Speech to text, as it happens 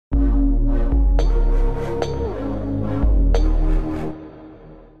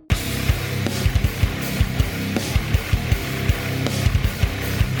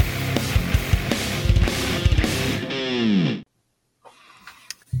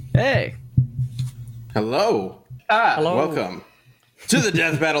Hey. Hello. Hello. Welcome to the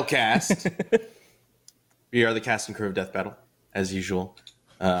Death Battle cast. We are the cast and crew of Death Battle, as usual.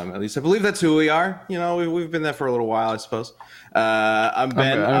 At least I believe that's who we are. You know, we've been there for a little while, I suppose. I'm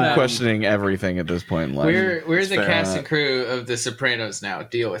Ben. I'm questioning everything at this point in life. We're the cast and crew of The Sopranos now.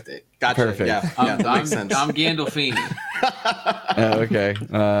 Deal with it. Gotcha. Perfect. Yeah, that makes sense. I'm Gandolfini. Okay.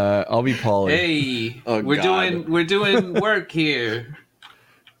 I'll be Paulie. Hey, Oh, we're God. doing work here.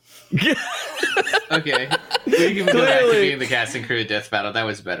 Okay, we can go back to Clearly. being the cast and crew of Death Battle. That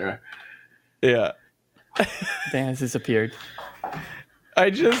was better. Yeah. Dan has disappeared.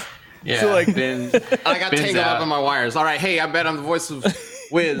 I just... Yeah, So, like- Ben. I got Ben's tangled out. up on my wires. All right, hey, I bet I'm the voice of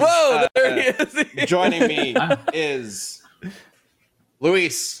Wiz. Whoa, there he is. Joining me is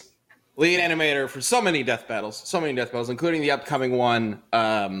Luis, lead animator for so many death battles, including the upcoming one,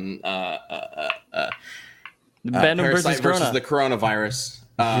 Venom Parasite versus versus Corona. the coronavirus.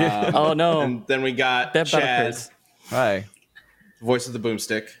 Oh no! And then we got Death Battle Chad, quiz. Hi. voice of the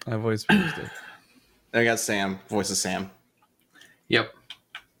boomstick. My voice boosted. Then I got Sam, voice of Sam. Yep.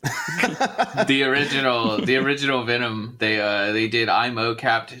 the original Venom. They did IMO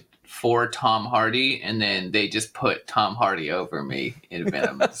capped for Tom Hardy, and then they just put Tom Hardy over me in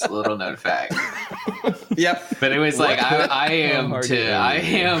Venom. It's a little known fact. Yep. But it was like I am Hardy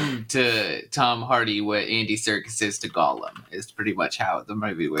over to Tom Hardy what Andy Serkis is to Gollum. Is pretty much how the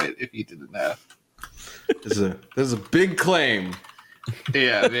movie went. If you didn't know, This is a big claim.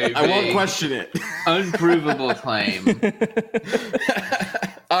 yeah, I won't question it. unprovable claim.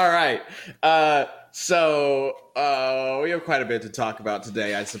 All right. So we have quite a bit to talk about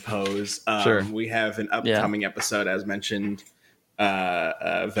today, I suppose. Sure. We have an upcoming episode, as mentioned,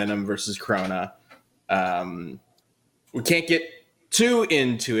 Venom versus Corona. We can't get too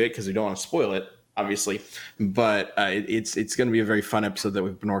into it because we don't want to spoil it, obviously. But it's going to be a very fun episode that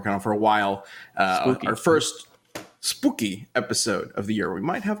we've been working on for a while. Spooky. Our first spooky episode of the year. We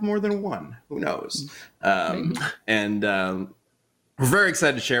might have more than one. Who knows? And we're very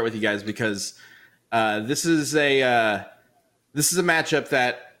excited to share it with you guys because this is a matchup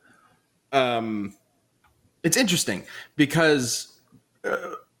that it's interesting because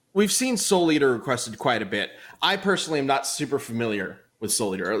we've seen Soul Eater requested quite a bit. I personally am not super familiar with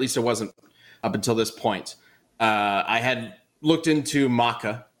Soul Eater, or at least I wasn't up until this point. I had looked into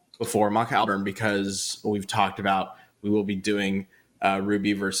Maka before, Maka Alburn, because we've talked about we will be doing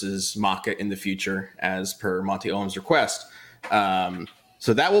Ruby versus Maka in the future as per Monty Owen's request.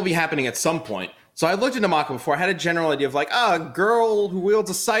 So that will be happening at some point. So I looked into Maka before. I had a general idea of like, a girl who wields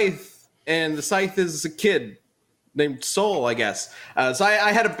a scythe, and the scythe is a kid named Soul, I guess. So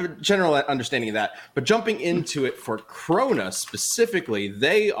I had a general understanding of that. But jumping into it for Corona specifically,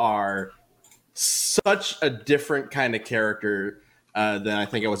 they are such a different kind of character than I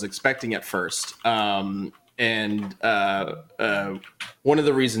think I was expecting at first. And one of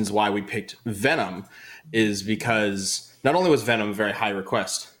the reasons why we picked Venom is because not only was Venom a very highly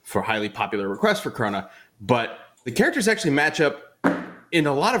popular request for Corona, but the characters actually match up in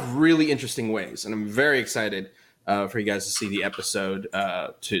a lot of really interesting ways. And I'm very excited for you guys to see the episode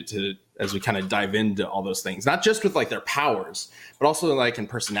to as we kind of dive into all those things, not just with like their powers, but also like in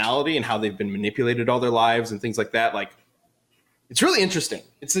personality and how they've been manipulated all their lives and things like that. Like, it's really interesting.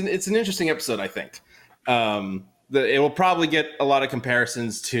 It's an interesting episode, I think. It will probably get a lot of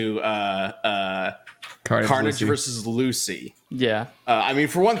comparisons to Carnage versus Lucy. Yeah. I mean,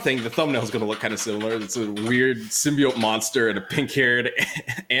 for one thing, the thumbnail is going to look kind of similar. It's a weird symbiote monster and a pink-haired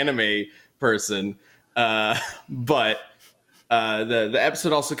anime person. But the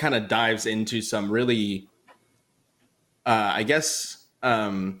episode also kind of dives into some really, I guess,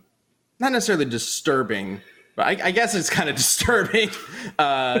 not necessarily disturbing, but I guess it's kind of disturbing.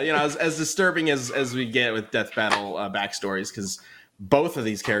 As disturbing as we get with Death Battle backstories, because both of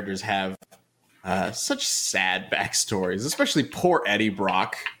these characters have such sad backstories, especially poor Eddie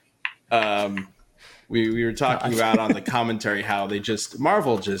Brock. We were talking about on the commentary how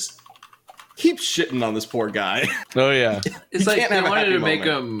Marvel just keeps shitting on this poor guy. Oh, yeah. It's You like can't they have a wanted happy to make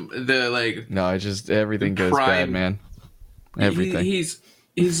moment. him the like. No, everything goes Prime. bad, man. Everything. He's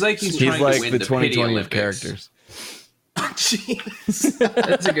He's trying like to win the the 2020 pity of Olympics. characters. Jeez.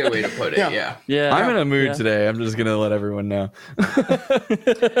 That's a good way to put it. Yeah. Yeah. I'm in a mood yeah. today. I'm just going to let everyone know.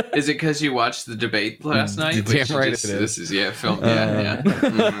 Is it because you watched the debate last night? You're damn right it is. This is filmed. Yeah.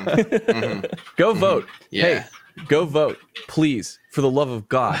 Go vote. Yeah. Hey, go vote. Please. For the love of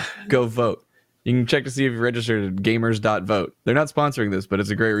God, go vote. You can check to see if you're registered at gamers.vote. They're not sponsoring this, but it's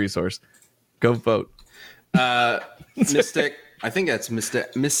a great resource. Go vote. Mystic, I think that's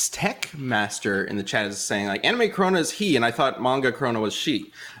Miss Tech Master in the chat is saying like anime Krona is he, and I thought manga Krona was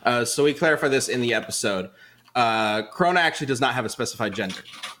she. So we clarify this in the episode. Krona actually does not have a specified gender.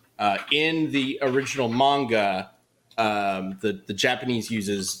 In the original manga, the Japanese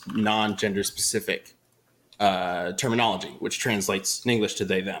uses non-gender specific terminology, which translates in English to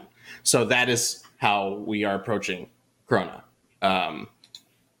they them. So that is how we are approaching Krona.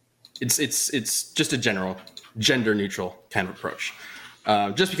 It's just a general gender neutral kind of approach,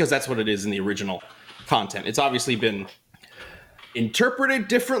 just because that's what it is in the original content. It's obviously been interpreted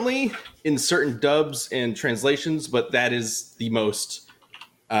differently in certain dubs and translations, but that is the most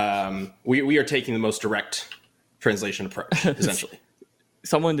we are taking the most direct translation approach, essentially.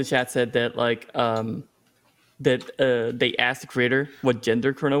 Someone in the chat said that they asked the creator what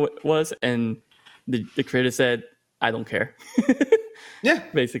gender Chrono was, and the creator said, "I don't care." Yeah,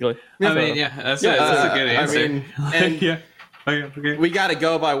 basically. I mean, that's a good answer. I mean, and yeah. Okay. we got to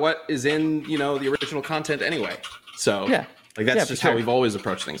go by what is in the original content anyway. So Yeah. like that's just for sure. how we've always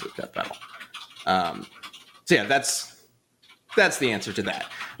approached things with Death Battle. So yeah, that's the answer to that.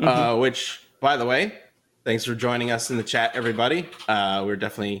 Which, by the way, thanks for joining us in the chat, everybody. We're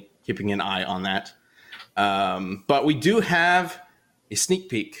definitely keeping an eye on that. But we do have a sneak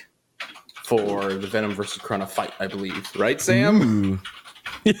peek for the Venom versus Krona fight, I believe. Right, Sam? Ooh.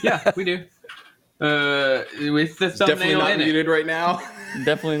 Yeah, we do. With the Definitely thumbnail not in it. muted right now.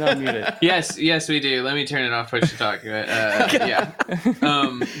 Definitely not muted. Yes, we do. Let me turn it off push to talk. Yeah.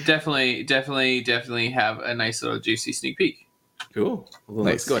 Definitely have a nice little juicy sneak peek. Cool. Well,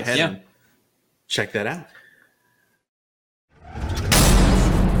 let's go ahead and check that out.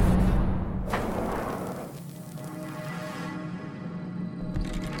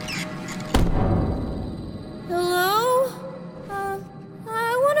 Hello?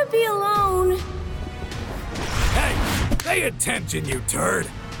 I want to be alone. Hey, pay attention, you turd!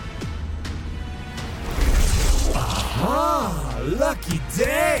 Aha! Lucky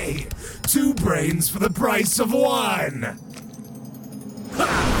day! 2 brains for the price of 1!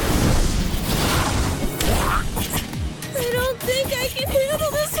 I don't think I can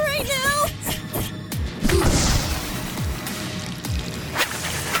handle this right now.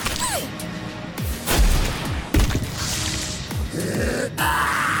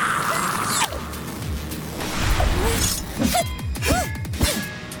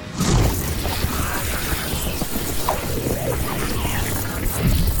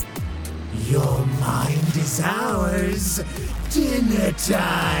 Your mind is ours. Dinner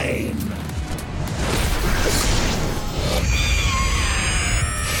time!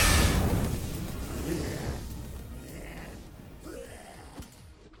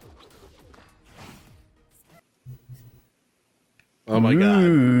 Oh my god.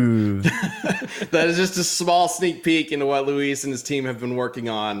 Ooh. That is just a small sneak peek into what Luis and his team have been working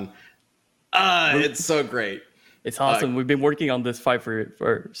on. It's so great. It's awesome. We've been working on this fight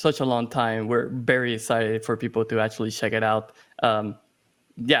for such a long time. We're very excited for people to actually check it out. So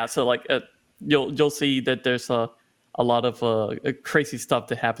you'll see that there's a lot of crazy stuff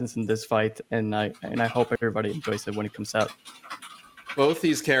that happens in this fight, and I hope everybody enjoys it when it comes out. Both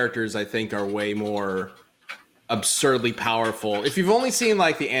these characters, I think, are way more absurdly powerful. If you've only seen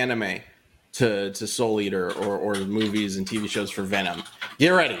like the anime to Soul Eater or movies and TV shows for Venom, get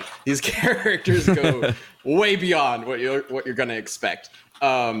ready. These characters go way beyond what you're going to expect.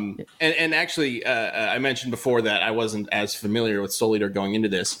 And actually, I mentioned before that I wasn't as familiar with Soul Eater going into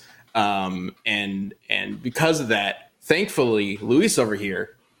this, and because of that, thankfully, Luis over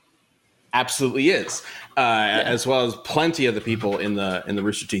here absolutely is, as well as plenty of the people in the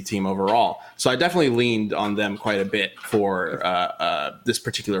Rooster Teeth team overall. So I definitely leaned on them quite a bit for this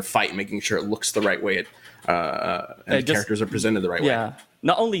particular fight, making sure it looks the right way, and the characters are presented the right way. Yeah,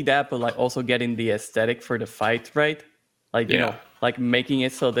 not only that, but like also getting the aesthetic for the fight right. Like you know, like making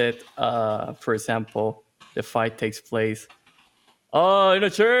it so that, for example, the fight takes place. Oh, in a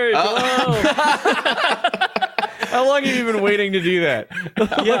church. Oh. How long have you been waiting to do that?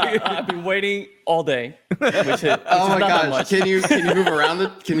 Yeah, I've been waiting all day. Which is Oh my not that gosh! much. Can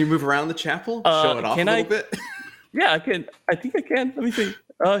you move around the chapel? Show it off a little bit. Yeah, I can. I think I can. Let me see.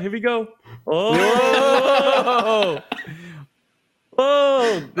 Here we go. Oh,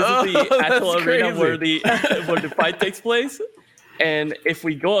 oh! This is the actual arena where the fight takes place. And if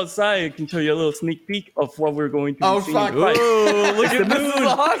we go outside, I can show you a little sneak peek of what we're going to see. Fuck. In the fight. Oh, look at this! Is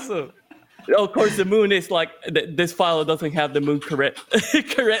awesome. of course, the moon is like this file doesn't have the moon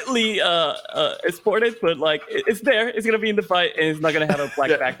correctly exported, but like it's there. It's gonna be in the fight, and it's not gonna have a black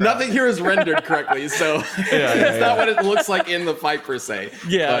background. Nothing here is rendered correctly, so it's not what it looks like in the fight per se.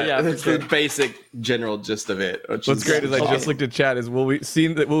 Yeah, It's the basic general gist of it. What's great is I just looked at chat. Is will we see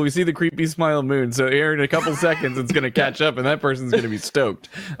the creepy smile moon? So here in a couple seconds, it's gonna catch up, and that person's gonna be stoked.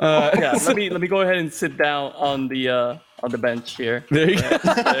 Yeah, let me go ahead and sit down on the bench here. There you go.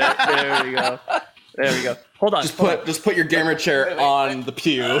 There we go. There we go. Hold on. Just put your gamer chair on the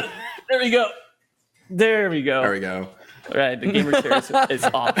pew. There we go. There we go. There we go. All right, the gamer chair is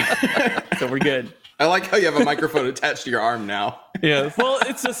off, so we're good. I like how you have a microphone attached to your arm now. Yeah. Well,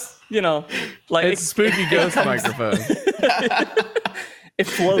 it's just like It's spooky ghost microphone. it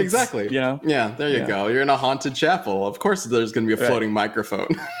floats. Exactly. Yeah, there you go. You're in a haunted chapel. Of course there's going to be a floating microphone.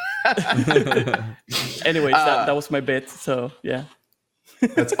 Anyways, that was my bit. So yeah.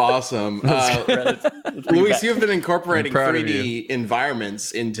 That's awesome. Luis, you've been incorporating 3D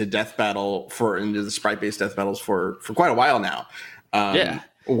environments into into the sprite-based death battles for quite a while now.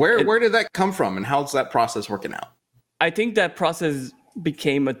 Where did that come from, and how's that process working out? I think that process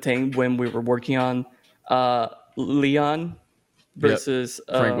became a thing when we were working on Leon versus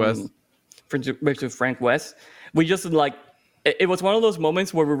Frank West. Versus Frank West. We just like it was one of those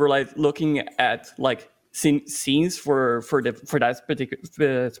moments where we were like looking at like scenes for that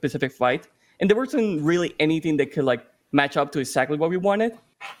particular specific fight, and there wasn't really anything that could like match up to exactly what we wanted.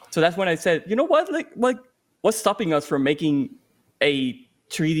 So that's when I said, you know what, like what's stopping us from making a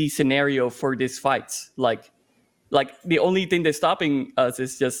 3D scenario for these fights? Like the only thing that's stopping us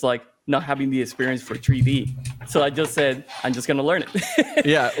is just like not having the experience for 3D. So I just said, I'm just gonna learn it.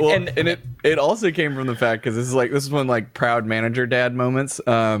 Yeah, well, and it also came from the fact because this is one like proud manager dad moments.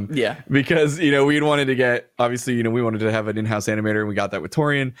 Because we wanted to get, obviously we wanted to have an in-house animator, and we got that with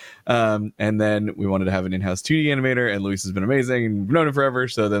Torian. And then we wanted to have an in-house 2D animator, and Luis has been amazing and we've known him forever.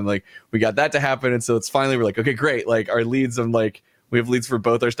 So then like we got that to happen, and so it's finally we're like, okay, great. Like our leads, we have leads for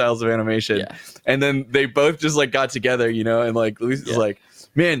both our styles of animation. Yeah. And then they both just like got together, and like Luis is like,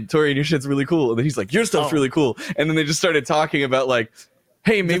 man, Torian, your shit's really cool. And then he's like, your stuff's really cool. And then they just started talking about like,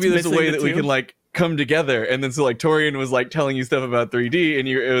 hey, maybe there's a way that we can like come together. And then so like Torian was like telling you stuff about 3D, and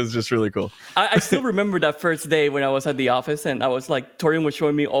it was just really cool. I still remember that first day when I was at the office, and I was like, Torian was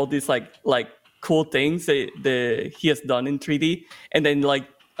showing me all these like cool things that he has done in 3D. And then like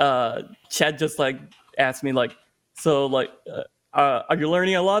Chad just like asked me like, so like, are you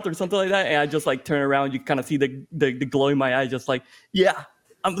learning a lot or something like that? And I just like turn around, you kind of see the glow in my eye, just like, yeah,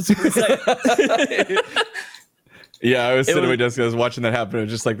 I'm super excited. Yeah, I was sitting at my desk, I was watching that happen. It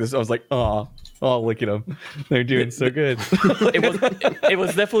was just like this. I was like, oh, look at them. They're doing so good. It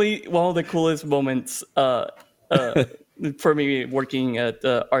was definitely one of the coolest moments for me working at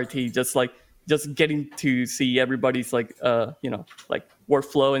RT. Just getting to see everybody's like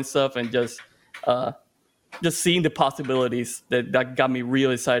workflow and stuff, and just seeing the possibilities that got me real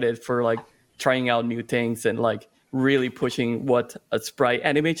excited for like trying out new things and like really pushing what a sprite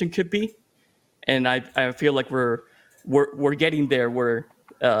animation could be. And I feel like we're getting there where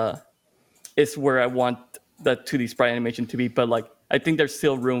it's where I want the 2D sprite animation to be, but like I think there's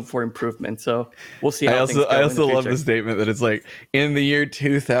still room for improvement. So we'll see how I also love the statement that it's like in the year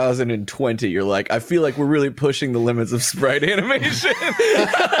 2020, you're like, I feel like we're really pushing the limits of sprite animation.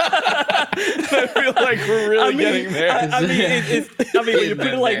 I feel like we're really getting there. I mean, when you put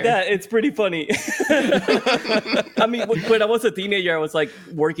it like that, it's pretty funny. I mean, when I was a teenager, I was like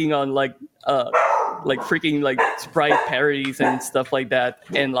working on like freaking like sprite parodies and stuff like that,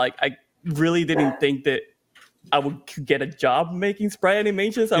 and like I really didn't think that I would get a job making sprite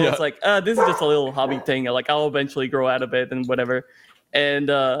animations. I was like, this is just a little hobby thing. Like I'll eventually grow out of it and whatever. And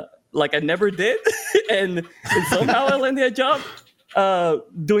like I never did, and somehow I landed a job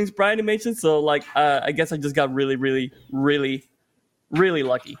doing sprite animation. So like I guess I just got really, really, really, really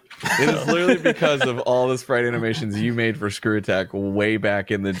lucky. It is literally because of all the sprite animations you made for Screw Attack way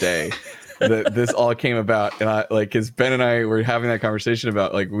back in the day that this all came about. And I like, because Ben and I were having that conversation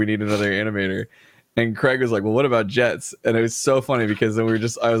about like we need another animator, and Craig was like, well, what about Jets? And it was so funny because then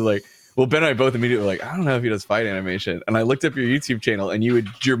I was like, well, Ben and I both immediately were like, I don't know if he does fight animation. And I looked up your YouTube channel, and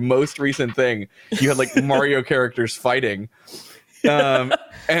your most recent thing, you had like Mario characters fighting. And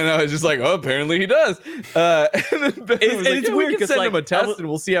I was just like, oh, apparently he does. And then Ben was like, it's weird we can send him a test and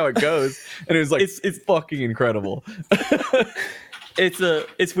we'll see how it goes. And it was like, it's fucking incredible.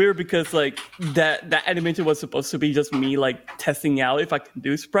 It's weird because like that animation was supposed to be just me like testing out if I can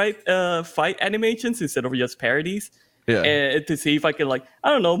do sprite fight animations instead of just parodies. Yeah. And to see if I can like, I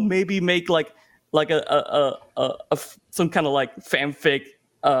don't know, maybe make like a some kind of like fanfic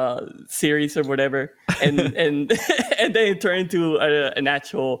series or whatever, and and then it turned into an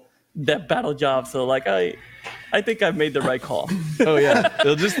actual death battle job. So like I think I've made the right call. Oh yeah,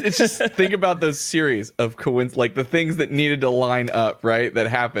 it's just think about those series of like the things that needed to line up, right? That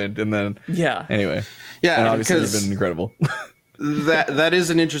happened, and then anyway, and obviously they've been incredible. that is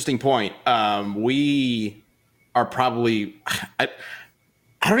an interesting point. We are probably I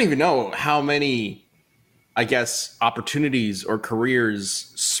don't even know how many, I guess, opportunities or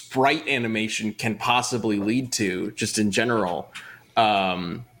careers sprite animation can possibly lead to, just in general.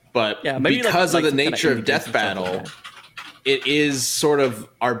 But because of the nature of Death Battle, it is sort of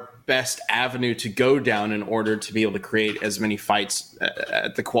our best avenue to go down in order to be able to create as many fights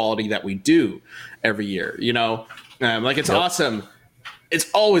at the quality that we do every year. You know, it's awesome. It's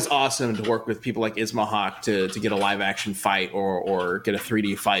always awesome to work with people like Ismahawk to get a live action fight or get a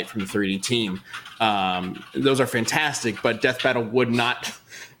 3D fight from the 3D team. Those are fantastic, but Death Battle would not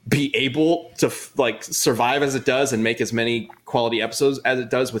be able to survive as it does and make as many quality episodes as it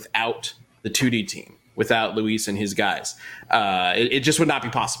does without the 2D team, without Luis and his guys. It just would not be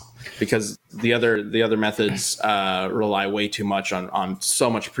possible because the other methods rely way too much on so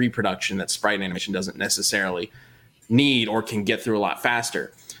much pre-production that sprite animation doesn't necessarily need or can get through a lot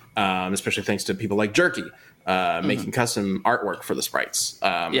faster, especially thanks to people like Jerky making custom artwork for the sprites.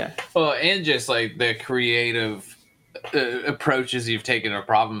 Well, and just like the creative approaches you've taken to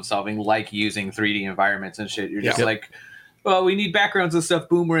problem solving, like using 3D environments and shit. You're just like, well, we need backgrounds and stuff.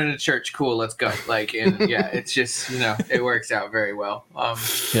 Boom, we're in a church. Cool, let's go. Like, and it's just, it works out very well.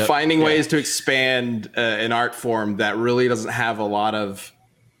 Finding ways to expand an art form that really doesn't have a lot of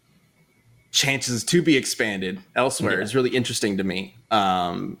chances to be expanded elsewhere is really interesting to me.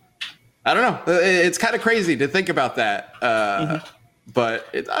 I don't know. It's kind of crazy to think about that. But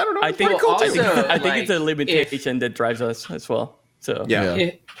I don't know. I think it's a limitation that drives us as well. So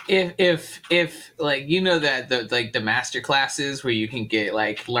if like that the master classes where you can get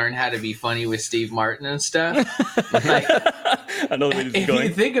learn how to be funny with Steve Martin and stuff. I know where this is going. If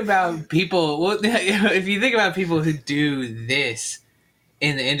you think about people who do this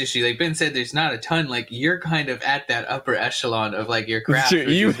in the industry, like Ben said, there's not a ton. Like you're kind of at that upper echelon of your craft, which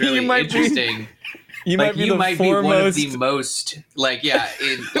is really interesting. You might be one of the most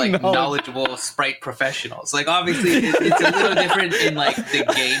knowledgeable sprite professionals. Like obviously it's a little different in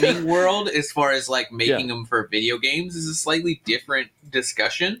the gaming world as far as making them for video games is a slightly different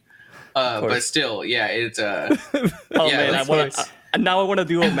discussion. But still, it's now I want to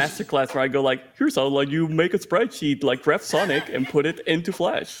do a masterclass where I go here's how you make a sprite sheet like Ref Sonic and put it into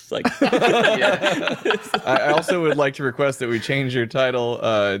Flash. I also would like to request that we change your title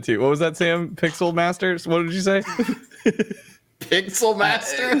to, what was that, Sam? Pixel Masters? What did you say? Pixel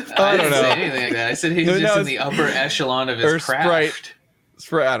Master? I didn't say anything like that. I said he's just in the upper echelon of his craft.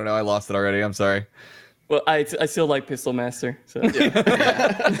 Sprite. I don't know. I lost it already. I'm sorry. Well, I still like Pistol Master. So. We'll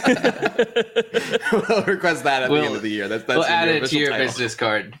request that at the end of the year. We'll add it to your business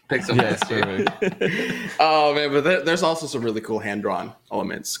card. Pixel Master. Oh man, but there's also some really cool hand-drawn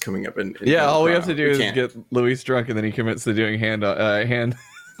elements coming up. All we have to do is get Luis drunk, and then he commits to doing hand drawn.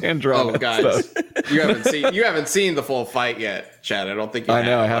 Oh, guys, you haven't seen the full fight yet, Chad. I don't think you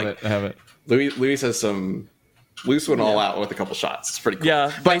have. I haven't. Luis has some. Luis went all out with a couple shots. It's pretty cool.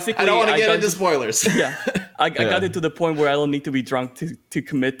 Yeah, but I don't want to get into spoilers. Yeah, I got it to the point where I don't need to be drunk to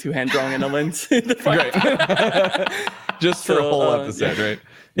commit to hand-drawn elements in the fight. Right. Just for a whole episode, right?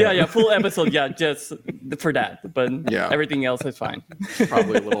 Yeah, full episode, just for that. But everything else is fine.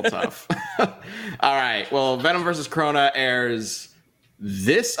 Probably a little tough. All right, well, Venom vs. Corona airs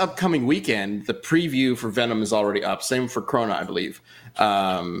this upcoming weekend. The preview for Venom is already up. Same for Corona, I believe.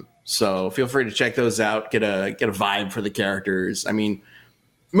 So feel free to check those out, get a vibe for the characters. I mean,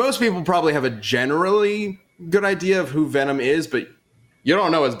 most people probably have a generally good idea of who Venom is, but you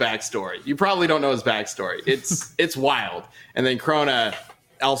don't know his backstory. You probably don't know his backstory. It's wild. And then Corona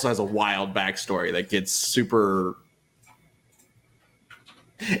also has a wild backstory that gets super...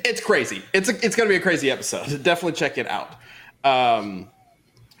 It's crazy. It's going to be a crazy episode. Definitely check it out.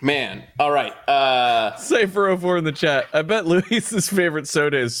 Man, all right. Say 404 in the chat. I bet Luis's favorite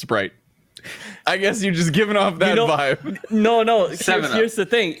soda is Sprite. I guess you're just giving off that vibe. No. Here's the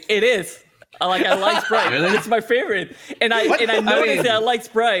thing. It is. I like Sprite. Really? It's my favorite. And I noticed that I like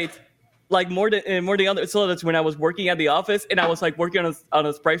Sprite more than other sodas when I was working at the office and I was working on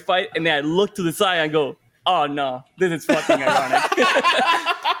a Sprite fight and then I look to the side and go, oh no, this is fucking ironic.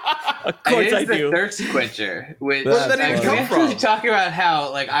 Of course I do. The thirst quencher. Where did that come from? Talk about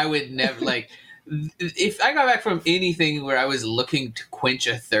how I would never if I got back from anything where I was looking to quench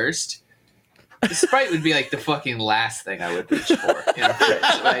a thirst, The Sprite would be like the fucking last thing I would reach for in a fridge.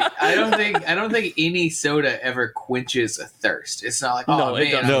 Like I don't think any soda ever quenches a thirst. It's not like, oh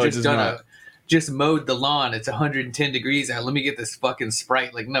man, just mowed the lawn. It's 110 degrees out. Let me get this fucking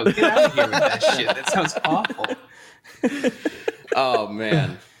Sprite. Like, no, get out of here with that shit. That sounds awful. Oh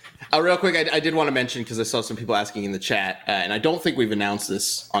man. Real quick, I did want to mention, because I saw some people asking in the chat, and I don't think we've announced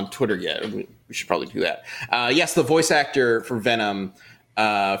this on Twitter yet. We should probably do that. Yes, the voice actor for Venom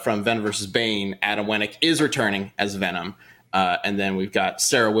from Venom vs. Bane, Adam Wennick, is returning as Venom. And then we've got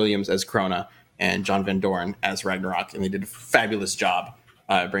Sarah Williams as Krona and John Van Doren as Ragnarok, and they did a fabulous job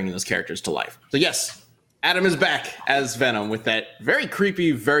bringing those characters to life. So yes, Adam is back as Venom with that very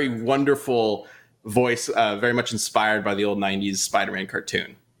creepy, very wonderful voice, very much inspired by the old 90s Spider-Man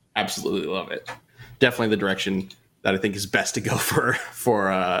cartoon. Absolutely love it. Definitely the direction that I think is best to go for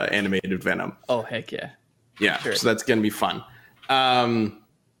animated Venom. Oh, heck yeah. Yeah, sure. So that's going to be fun.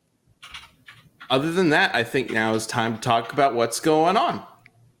 Other than that, I think now is time to talk about what's going on.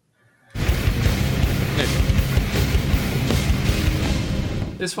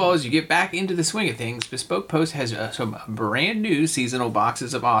 This fall, as you get back into the swing of things, Bespoke Post has some brand new seasonal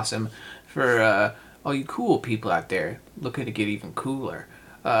boxes of awesome for all you cool people out there looking to get even cooler.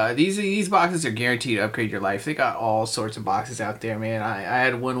 These boxes are guaranteed to upgrade your life. They got all sorts of boxes out there, man. I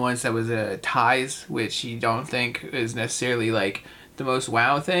had one once that was ties, which you don't think is necessarily like the most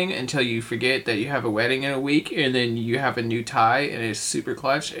wow thing until you forget that you have a wedding in a week, and then you have a new tie, and it's super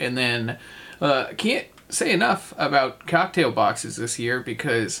clutch. And then can't say enough about cocktail boxes this year,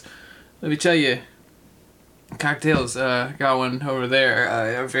 because let me tell you, cocktails got one over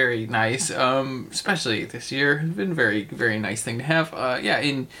there, very nice, especially this year. It's been very, very nice thing to have.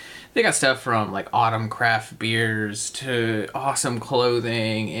 And they got stuff from like autumn craft beers to awesome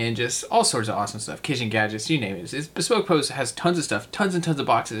clothing and just all sorts of awesome stuff, kitchen gadgets, you name it. Bespoke Post has tons of stuff, tons and tons of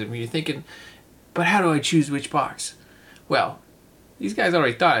boxes, and when you're thinking, but how do I choose which box? Well, these guys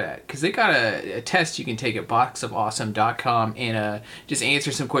already thought of that, because they got a test you can take at boxofawesome.com and just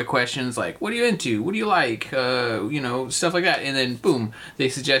answer some quick questions like, what are you into? What do you like? Stuff like that. And then, boom, they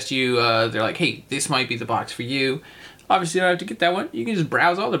suggest you, they're like, hey, this might be the box for you. Obviously, you don't have to get that one. You can just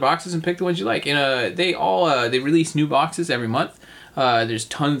browse all their boxes and pick the ones you like. And they release new boxes every month. There's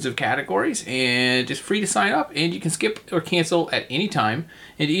tons of categories, and just free to sign up, and you can skip or cancel at any time.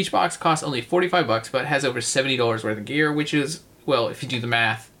 And each box costs only $45, but has over $70 worth of gear, which is, well, if you do the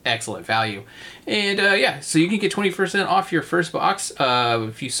math, excellent value. And so you can get 20% off your first box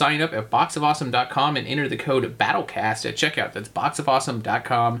if you sign up at boxofawesome.com and enter the code BATTLECAST at checkout. That's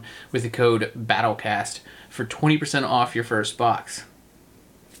boxofawesome.com with the code BATTLECAST for 20% off your first box.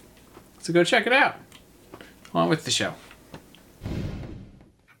 So go check it out. On with the show.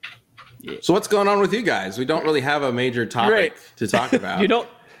 So what's going on with you guys? We don't really have a major topic to talk about. You don't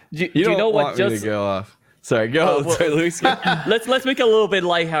want me to go off. Sorry, go. Luis. Let's make it a little bit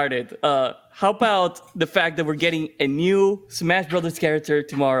lighthearted. How about the fact that we're getting a new Smash Brothers character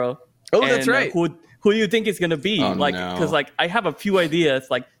tomorrow? Oh, that's right. Who do you think it's gonna be? Because I have a few ideas.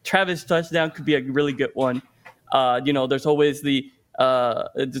 Like Travis Touchdown could be a really good one. There's always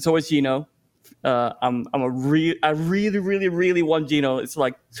Gino. I really want Gino. It's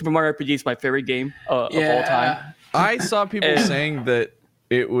like Super Mario RPG is my favorite game of all time. I saw people saying that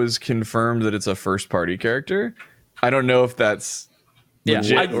it was confirmed that it's a first-party character. I don't know if that's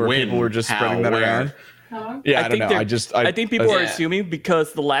legit or people were just spreading that around. Yeah, I don't know. I think people are assuming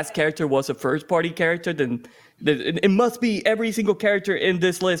because the last character was a first-party character, then it must be every single character in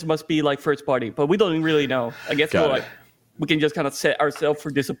this list must be like first-party. But we don't really know. I guess we can just kind of set ourselves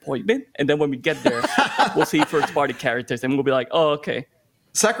for disappointment, and then when we get there, we'll see first-party characters, and we'll be like, oh, okay.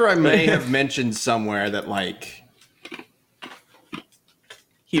 Sakurai may have mentioned somewhere that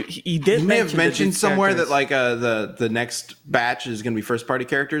He may have mentioned somewhere that the next batch is going to be first party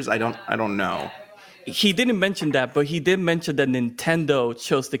characters. I don't know. He didn't mention that, but he did mention that Nintendo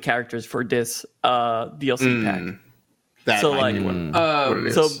chose the characters for this DLC pack. That might be what it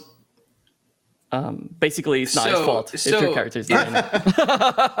is. So basically, it's not his fault if your character's not in it.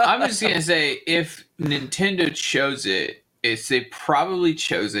 I'm just gonna say, if Nintendo chose it, they probably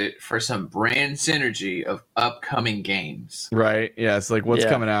chose it for some brand synergy of upcoming games. Right. Yeah. It's like what's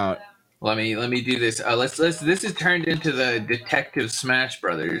coming out. Let me do this. This is turned into the Detective Smash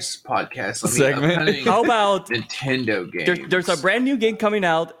Brothers podcast. Segment. How about Nintendo games? There's a brand new game coming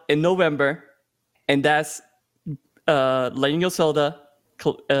out in November, and that's Legend of Zelda: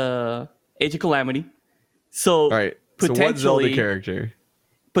 Age of Calamity. So potentially, so what Zelda character?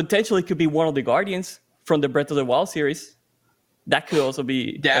 Potentially could be one of the Guardians from the Breath of the Wild series. that could also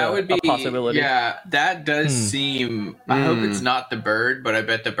be that would be a possibility. Yeah, that does seem. I hope it's not the bird, but I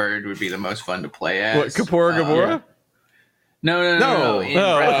bet the bird would be the most fun to play as. What, Kapora Gabora? No. In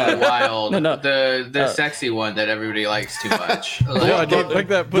Breath of the Wild, No. the sexy one that everybody likes too much. Yeah, dude, like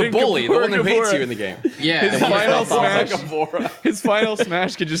that. The bully, the one that hates Gabora. you in the game. Yeah, His final smash. Gabora. His final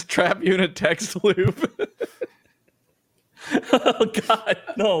smash could just trap you in a text loop. Oh God,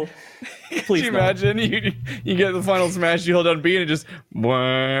 no! Could Please, you no. imagine? You get the final smash, you hold down B and it just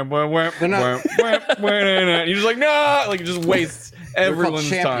you're just like no, like it just wastes They're called everyone's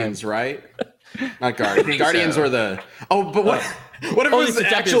champions, time. right? Not guardians. Guardians so. were the. Oh, but what? What if it was it's the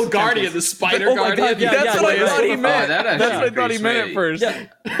the actual champions, guardian, champions. the spider Oh my guardian? God, yeah, That's what I thought he meant. that actually That's what I would thought be he meant at sweet. first.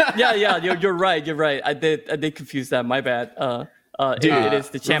 Yeah. You're right. I did confuse that. My bad. It is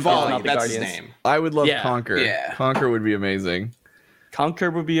the champions, Rivali, not the that's guardians. his name. I would love Yeah. Conquer. Yeah. Conquer would be amazing. Conquer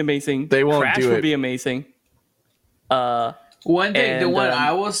would be amazing. They won't Crash do would it. be amazing. One thing, the And, one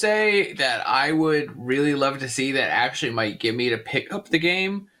I will say that I would really love to see that actually might get me to pick up the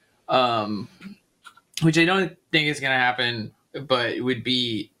game, which I don't think is going to happen, but it would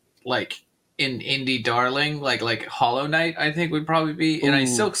be like an indie darling, like Hollow Knight, I think would probably be. And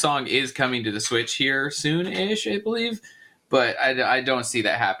Silk Song is coming to the Switch here soon-ish, I believe. But I don't see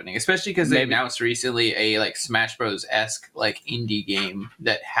that happening, especially because they announced recently a like Smash Bros-esque like indie game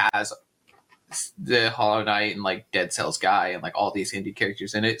that has the Hollow Knight and like Dead Cells guy and like all these indie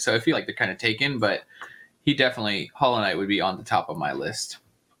characters in it. So I feel like they're kind of taken, but Hollow Knight would be on the top of my list.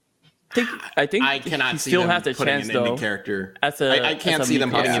 I think I cannot he see still them has the putting chance an indie though. character. I can't see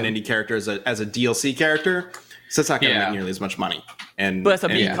them putting an indie character as a DLC character. So it's not going to make nearly as much money. But as a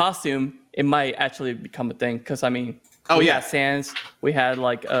Mii costume, it might actually become a thing. Because I mean, we had Sans, we had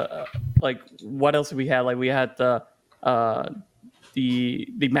like what else did we have? Like we had the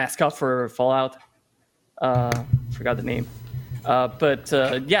mascot for Fallout. Forgot the name. But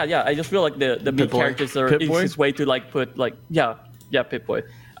I just feel like the Mii characters are his way to like put like Pip-Boy.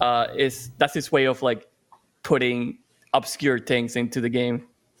 That's his way of like putting obscure things into the game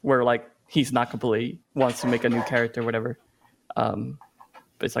where like he's not completely wants to make a new character or whatever. But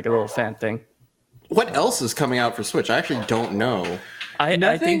it's like a little fan thing. What else is coming out for Switch? I actually don't know.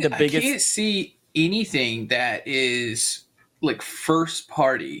 I think the biggest. I can't see anything that is like first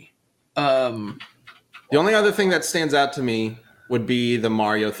party. The only other thing that stands out to me would be the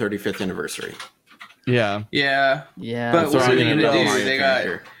Mario 35th anniversary. Yeah. But what are they gonna do? They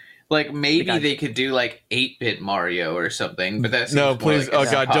got like maybe they could do like 8-bit Mario or something. But that's no, please. Like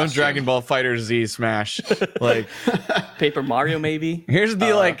oh god, don't Dragon Ball Fighter Z Smash. Like Paper Mario, maybe. Here's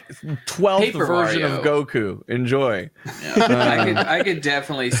the like 12th version Mario. of Goku. Enjoy. Yeah. I could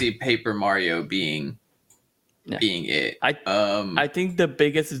definitely see Paper Mario being it. I think the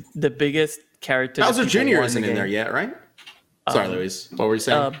biggest character. Bowser Jr. isn't in there yet, right? Sorry, Luis. What were you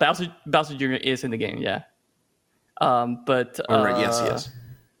saying? Bowser Jr. is in the game, yeah. But yes.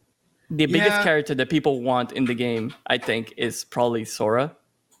 The biggest character that people want in the game, I think, is probably Sora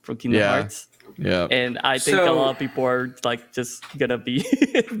from Kingdom Hearts. Yeah. And I think a lot of people are like just gonna be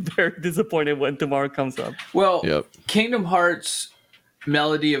very disappointed when tomorrow comes up. Well, Kingdom Hearts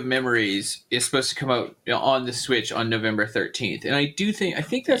Melody of Memories is supposed to come out on the Switch on November 13th. And I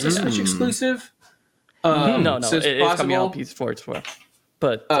think that's a Switch exclusive. No, so it is coming out on PS4 as well.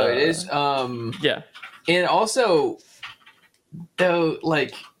 But it is. Yeah. And also, though,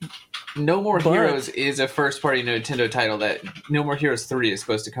 like No More Heroes is a first-party Nintendo title that No More Heroes 3 is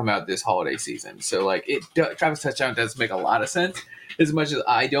supposed to come out this holiday season. So, like, Travis Touchdown does make a lot of sense. As much as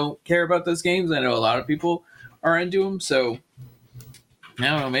I don't care about those games, I know a lot of people are into them. So, I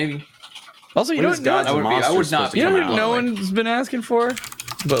don't know, maybe. Also, you know what? I would not be. You know what no one's been asking for?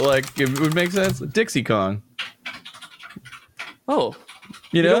 But, like, it would make sense? Dixie Kong. Oh.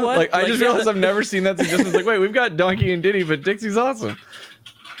 You know what? Like I just realized I've never seen that suggestion. It's like, wait, we've got Donkey and Diddy, but Dixie's awesome.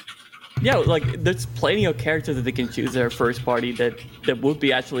 Yeah, like there's plenty of characters that they can choose their first party that would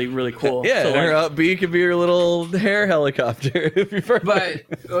be actually really cool. Yeah, so, her B could be your little hair helicopter. But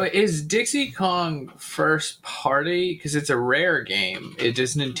is Dixie Kong first party? Because it's a Rare game.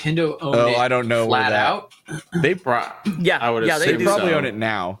 Does Nintendo own it? I don't know. Flat out. They I would assume they probably own it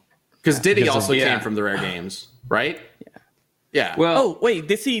now. Because Diddy also came from the Rare games, right? Yeah. Well, wait,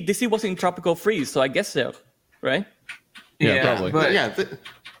 Dizzy was in Tropical Freeze, so I guess so, right? Yeah, probably. But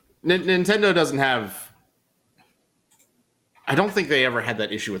Nintendo doesn't have. I don't think they ever had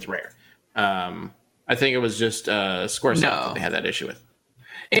that issue with Rare. I think it was just Squaresoft that they had that issue with.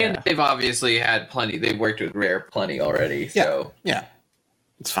 And they've obviously had plenty. They've worked with Rare plenty already. So yeah,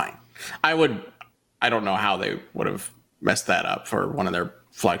 it's fine. I don't know how they would have messed that up for one of their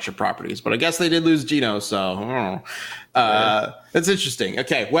flagship properties. But I guess they did lose Geno, so it's interesting.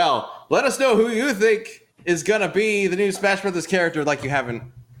 Okay, well, let us know who you think is gonna be the new Smash Brothers character, like you haven't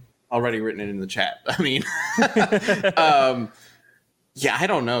already written it in the chat. I mean, yeah, I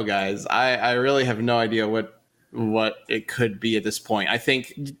don't know, guys. I really have no idea what it could be at this point. I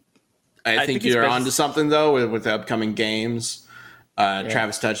think you're onto something though with the upcoming games.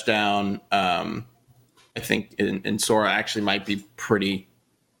 Travis touchdown. I think in Sora actually might be pretty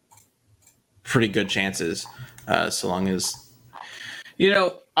good chances, so long as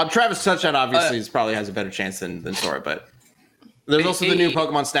Travis touchdown obviously probably has a better chance than Sora, but there's also the new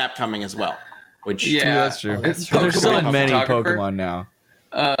Pokemon Snap coming as well. Which that's true. There's so many Pokemon now.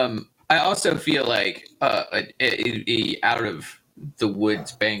 I also feel like a out of the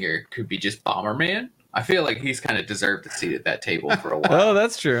woods banger could be just Bomberman. I feel like he's kind of deserved a seat at that table for a while. Oh,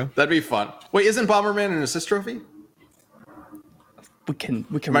 that's true. That'd be fun. Wait, isn't Bomberman an assist trophy? We can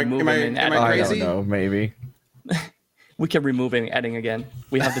remove him and add. I don't know. Maybe we can remove him and adding again.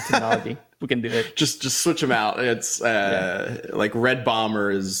 We have the technology. We can do it. Just switch him out. It's like Red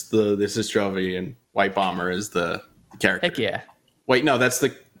Bomber is the assist trophy and White Bomber is the character. Heck yeah. Wait, no, that's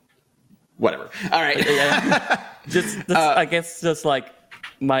the whatever. All right. I guess just like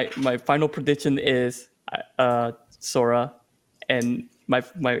my final prediction is Sora, and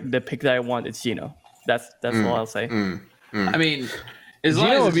the pick that I want is Geno. That's all I'll say. I mean, as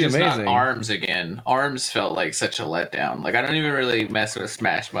long as it's just not Arms again. Arms felt like such a letdown. Like, I don't even really mess with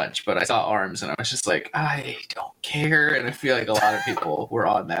Smash much, but I saw Arms and I was just like, I don't care. And I feel like a lot of people were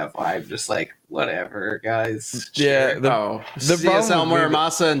on that vibe, just like, whatever, guys. Yeah. The CSL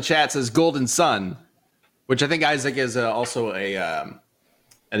Muramasa in chat says Golden Sun, which I think Isaac is also an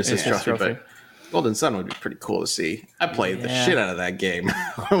assist trophy, but Golden Sun would be pretty cool to see. I played the shit out of that game.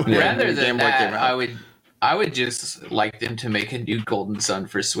 Rather than that, I would just like them to make a new Golden Sun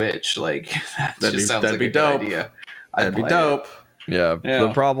for Switch. Like that'd be dope. Idea. That'd be dope. Yeah. The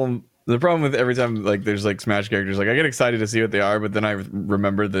problem with every time like there's like Smash characters, like I get excited to see what they are, but then I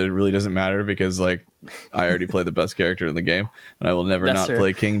remember that it really doesn't matter because like I already play the best character in the game, and I will never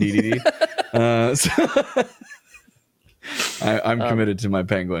play King DDD. So I'm committed to my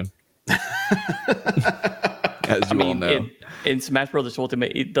Penguin. As you all know. In Smash Bros.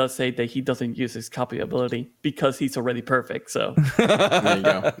 Ultimate, it does say that he doesn't use his copy ability because he's already perfect. So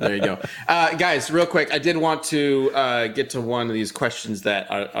there you go. Guys, real quick, I did want to get to one of these questions that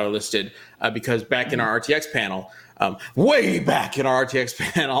are listed because back in our RTX panel, way back in our RTX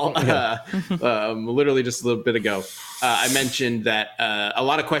panel, literally just a little bit ago, I mentioned that a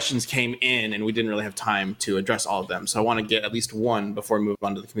lot of questions came in and we didn't really have time to address all of them. So I want to get at least one before we move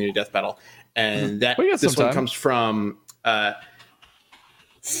on to the community death battle. And this one comes from Fev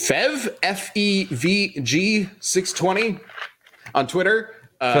FEVG620 on Twitter.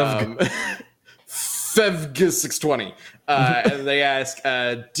 Fevg620. And they ask,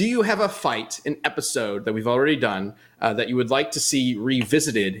 do you have a fight, an episode that we've already done that you would like to see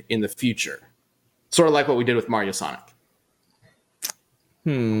revisited in the future? Sort of like what we did with Mario Sonic.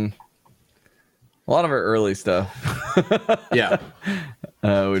 A lot of our early stuff. Yeah.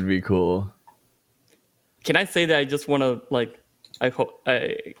 Would be cool. Can I say that I just want to I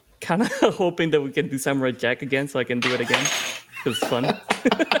kind of hoping that we can do Samurai Jack again so I can do it again because it's fun.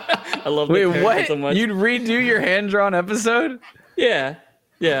 I love the character so much. You'd redo your hand-drawn episode? Yeah.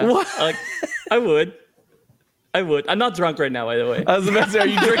 What? I would. I'm not drunk right now, by the way. I was about to say, are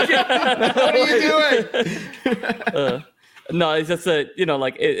you drinking? What are you doing? No, it's just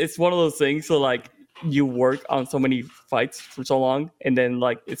it's one of those things. So like you work on so many fights for so long, and then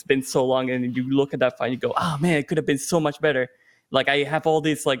like it's been so long, and you look at that fight and you go, oh man, it could have been so much better. Like I have all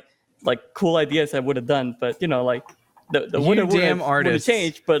these like cool ideas I would have done, but the would have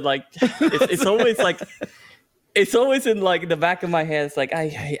changed. But like it's always like it's always in like the back of my head. It's like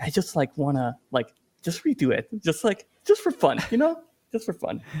I just like wanna like just redo it, just for fun, just for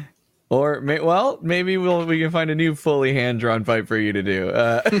fun. Or maybe we can find a new fully hand-drawn fight for you to do.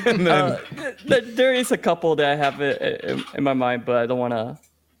 And then... there is a couple that I have in my mind, but I don't want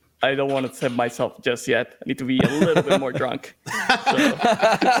to set myself just yet. I need to be a little bit more drunk. So.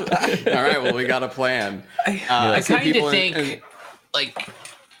 All right, well, we got a plan. I kind of think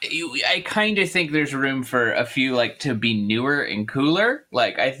I kind of think there's room for a few to be newer and cooler.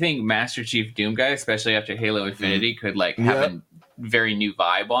 Like I think Master Chief Doom guy, especially after Halo Infinity, could have a very new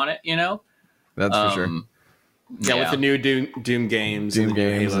vibe on it, That's for sure. With the new Doom games, Halo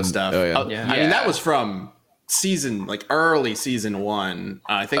and stuff. I mean, that was from early season 1.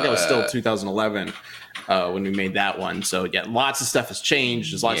 I think that was still 2011 when we made that one. So lots of stuff has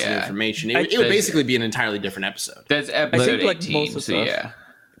changed. There's lots of new information. It would basically be an entirely different episode. That's episode 18. Most of stuff.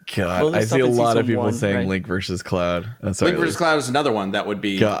 God, Well, I see a lot of people one, saying right? Link versus Cloud. Sorry, Link vs. Cloud is another one that would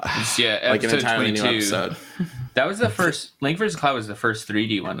be God. like an entirely new episode. That was the first. Link vs. Cloud was the first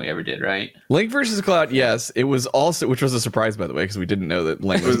 3D one we ever did, right? Link versus Cloud, yes. It was also, which was a surprise, by the way, because we didn't know that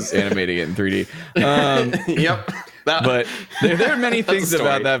Link was animating it in 3D. Yep. But there are many things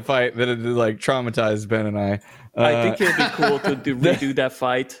about that fight that like traumatized Ben and I. I think it would be cool to redo that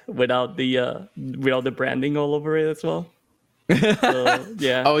fight without the branding all over it as well. So,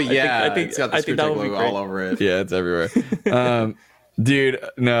 yeah. Oh yeah, I think it's got the Screwtape logo all over it. Yeah, it's everywhere. Dude,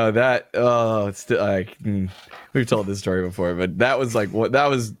 no, that it's still like we've told this story before, but that was like that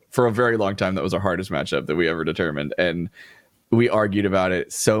was for a very long time. That was our hardest matchup that we ever determined, and we argued about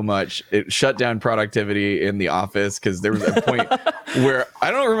it so much. It shut down productivity in the office because there was a point where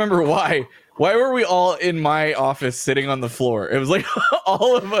I don't remember why. Why were we all in my office sitting on the floor? It was like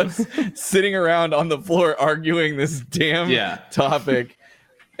all of us sitting around on the floor arguing this damn topic.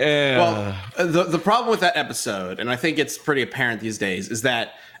 Well, the problem with that episode, and I think it's pretty apparent these days, is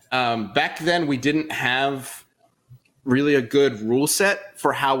that back then we didn't have really a good rule set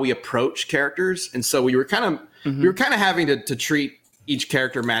for how we approach characters, and so we were kind of having to treat each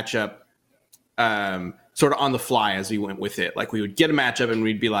character matchup sort of on the fly as we went with it. Like we would get a matchup and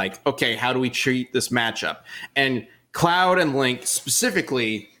we'd be like, okay, how do we treat this matchup? And Cloud and Link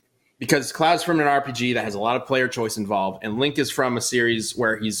specifically, because Cloud's from an RPG that has a lot of player choice involved, and Link is from a series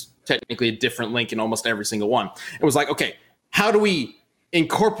where he's technically a different Link in almost every single one. It was like, okay, how do we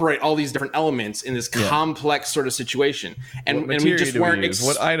incorporate all these different elements in this complex sort of situation? And we just weren't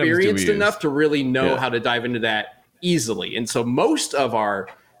experienced enough to really know how to dive into that easily. And so most of our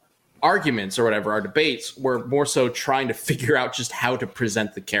arguments or whatever, our debates, were more so trying to figure out just how to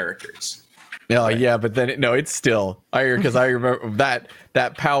present the characters. Oh, yeah, but then it's still because I remember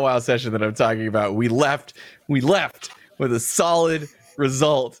that powwow session that I'm talking about. We left with a solid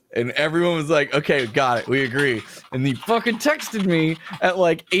result, and everyone was like, "Okay, got it, we agree." And he fucking texted me at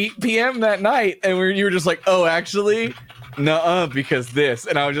like 8 p.m. that night, and you were just like, "Oh, actually, nuh-uh, because this."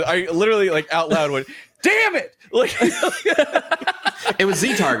 And I literally like out loud went, "Damn it!" Like, it was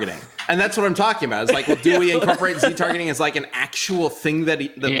Z targeting. And that's what I'm talking about. It's like, well, do we incorporate Z targeting as like an actual thing that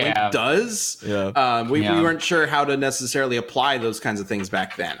Link does? Yeah. We weren't sure how to necessarily apply those kinds of things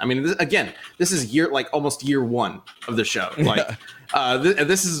back then. I mean, this is almost year one of the show. Like,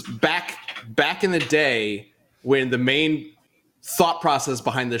 this is back in the day when the main thought process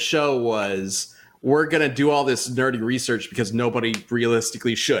behind the show was, we're going to do all this nerdy research because nobody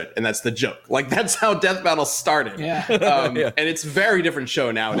realistically should. And that's the joke. Like, that's how Death Battle started. Yeah. And it's a very different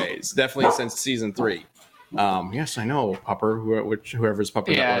show nowadays, definitely since season 3. Yes, I know, Pupper, whoever's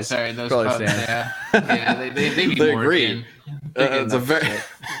Pupper that was. Yeah, sorry, those pups, yeah, they agree. It's a very...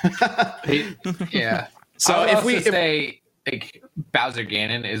 yeah. So if we say, like, Bowser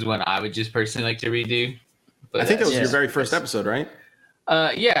Ganon is one I would just personally like to redo. But I think that was your very first episode, right?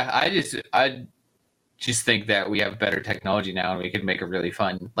 Yeah, I just think that we have better technology now and we could make it really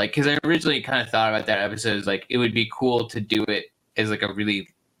fun. Like, because I originally kind of thought about that episode as like, it would be cool to do it as like a really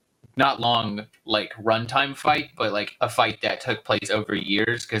not long like runtime fight, but like a fight that took place over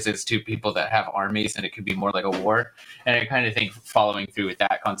years, because it's two people that have armies and it could be more like a war. And I kind of think following through with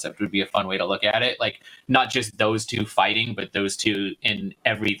that concept would be a fun way to look at it. Like, not just those two fighting, but those two in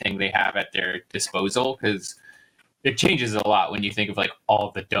everything they have at their disposal, because it changes a lot when you think of like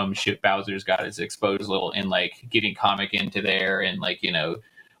all the dumb shit Bowser's got at his disposal and like getting Comic into there and like, you know,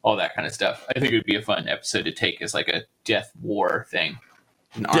 all that kind of stuff. I think it would be a fun episode to take as like a death war thing.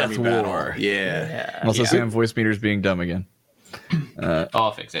 An army battle. Yeah. Also, Sam voice meters being dumb again.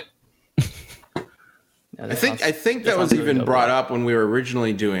 I'll fix it. I think that was even brought up when we were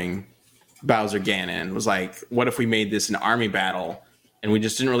originally doing Bowser Ganon. It was like, what if we made this an army battle and we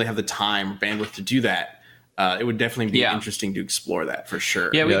just didn't really have the time or bandwidth to do that? It would definitely be interesting to explore that for sure.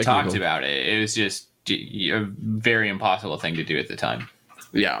 Yeah, we talked about it. It was just a very impossible thing to do at the time.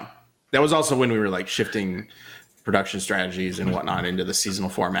 Yeah. That was also when we were like shifting production strategies and whatnot into the seasonal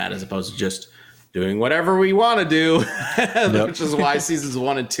format as opposed to just doing whatever we want to do, which is why seasons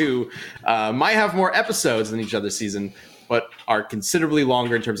 1 and 2 might have more episodes than each other season, but are considerably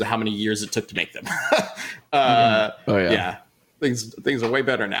longer in terms of how many years it took to make them. Yeah. Things are way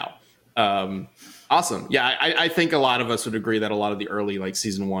better now. Awesome. Yeah, I think a lot of us would agree that a lot of the early like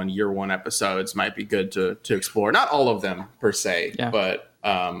season 1, year 1 episodes might be good to explore. Not all of them per se, but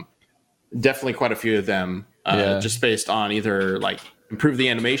definitely quite a few of them. Just based on either like improve the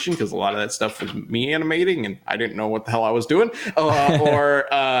animation, because a lot of that stuff was me animating and I didn't know what the hell I was doing, or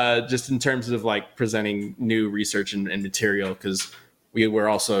just in terms of like presenting new research and material, because we were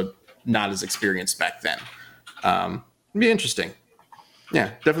also not as experienced back then. It'd be interesting.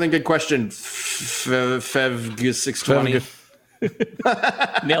 Yeah, definitely a good question.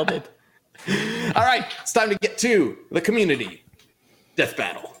 Fev620. Nailed it. All right, it's time to get to the community death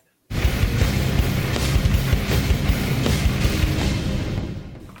battle.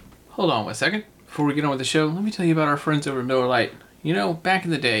 Hold on one second. Before we get on with the show, let me tell you about our friends over at Miller Lite. You know, back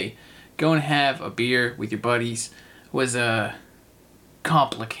in the day, going to have a beer with your buddies was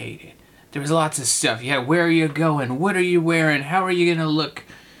complicated. There was lots of stuff. You had where are you going? What are you wearing? How are you going to look?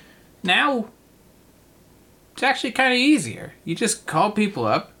 Now, it's actually kind of easier. You just call people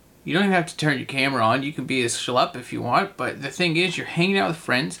up. You don't even have to turn your camera on. You can be a schlup if you want. But the thing is, you're hanging out with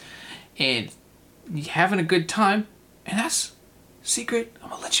friends and you're having a good time. And that's secret. I'm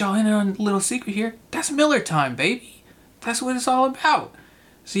going to let y'all in on a little secret here. That's Miller time, baby. That's what it's all about.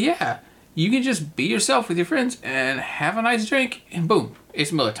 So yeah, you can just be yourself with your friends and have a nice drink. And boom,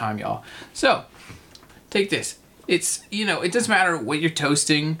 it's Miller time, y'all. So take this. It's, you know, it doesn't matter what you're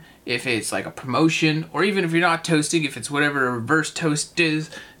toasting. If it's like a promotion, or even if you're not toasting, if it's whatever a reverse toast is,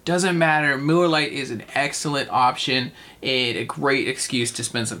 doesn't matter. Miller Lite is an excellent option and a great excuse to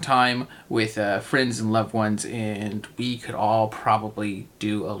spend some time with friends and loved ones, and we could all probably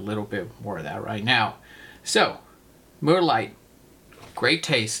do a little bit more of that right now. So, Miller Lite, great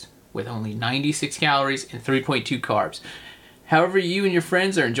taste with only 96 calories and 3.2 carbs. However you and your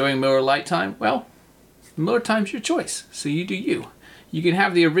friends are enjoying Miller Lite time, well, Miller time's your choice, so you do you. You can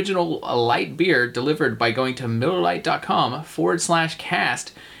have the original light beer delivered by going to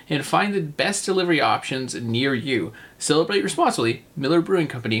MillerLite.com/cast and find the best delivery options near you. Celebrate responsibly. Miller Brewing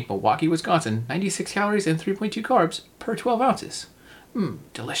Company, Milwaukee, Wisconsin. 96 calories and 3.2 carbs per 12 ounces.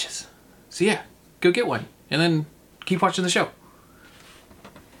 Delicious. So yeah, go get one and then keep watching the show.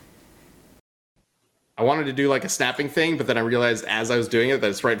 I wanted to do like a snapping thing, but then I realized as I was doing it that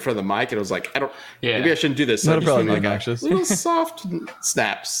it's right in front of the mic, and I was like, maybe I shouldn't do this. So Not a problem, like anxious. little soft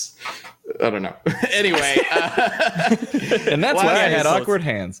snaps. I don't know. Anyway, and that's why I had awkward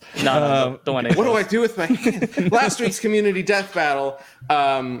hands. No, don't want to. What do I do with my hand? Last week's community death battle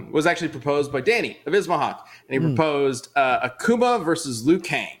was actually proposed by Danny of Ismahawk, and he proposed Akuma versus Liu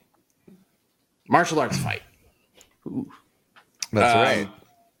Kang. Martial arts fight. That's right.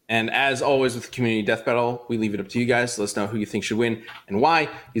 And as always with the community death battle, we leave it up to you guys to let us know who you think should win and why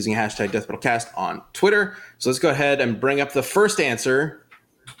using hashtag DeathBattleCast on Twitter. So let's go ahead and bring up the first answer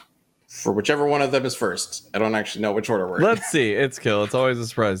for whichever one of them is first. I don't actually know which order we're in. Let's see. It's kill. It's always a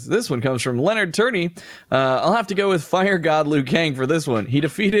surprise. This one comes from Leonard Turney. I'll have to go with Fire God Liu Kang for this one. He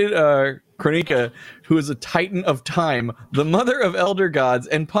defeated Kronika, who is a titan of time, the mother of elder gods,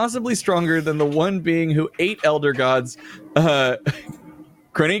 and possibly stronger than the one being who ate elder gods.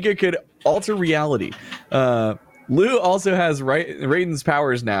 Kronika could alter reality. Liu also has Raiden's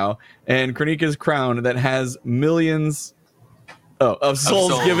powers now, and Kronika's crown that has millions of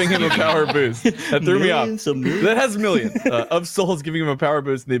souls giving him a power boost. That threw me off. That has millions of souls giving him a power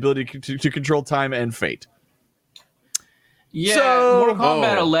boost and the ability to control time and fate. Yeah, Mortal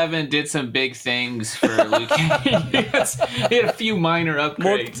Kombat 11 did some big things for Liu Kang. He had a few minor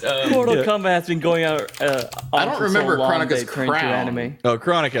upgrades. Mortal Kombat has been going out. I don't remember Kronika's crown. Anime. Oh,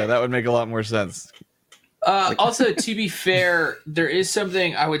 Kronika. That would make a lot more sense. Also, to be fair, there is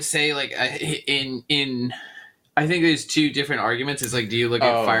something I would say, like in I think there's two different arguments. It's like, do you look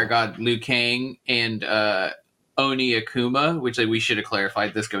at Fire God Liu Kang and Oni Akuma, which like we should have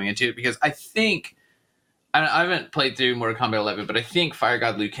clarified this going into it, because I think. I haven't played through Mortal Kombat 11, but I think Fire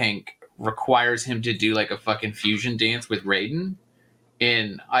God Liu Kang requires him to do like a fucking fusion dance with Raiden.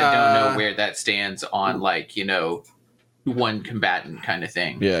 And I don't know where that stands on like, you know, one combatant kind of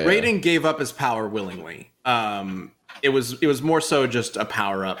thing. Yeah. Raiden gave up his power willingly. It was more so just a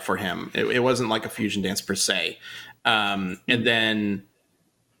power up for him. It wasn't like a fusion dance per se. And then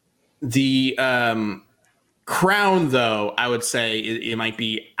the crown, though, I would say it might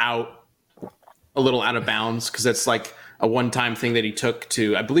be a little out of bounds because it's like a one-time thing that he took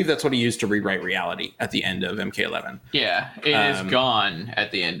to, I believe that's what he used to rewrite reality at the end of MK11. Yeah, it is gone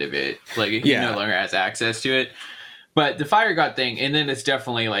at the end of it. Like, he no longer has access to it. But the Fire God thing, and then it's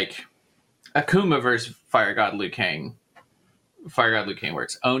definitely like Akuma versus Fire God Liu Kang. Fire God Liu Kang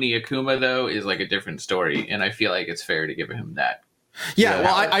works. Oni Akuma, though, is like a different story, and I feel like it's fair to give him that. Yeah,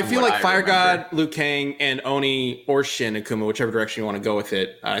 well, I feel like Fire God, Liu Kang, and Oni or Shin Akuma, whichever direction you want to go with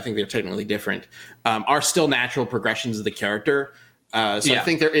it, I think they're technically different, are still natural progressions of the character. I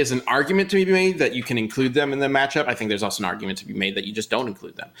think there is an argument to be made that you can include them in the matchup. I think there's also an argument to be made that you just don't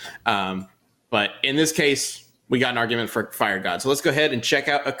include them. But in this case, we got an argument for Fire God. So let's go ahead and check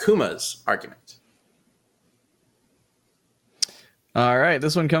out Akuma's argument. All right,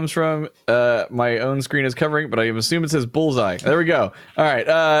 this one comes from my own screen is covering, but I assume it says bullseye. There we go. All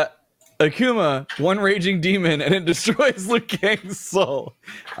right, Akuma, one raging demon, and it destroys Liu Kang's soul.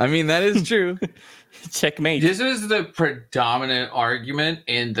 I mean, that is true. Checkmate. This was the predominant argument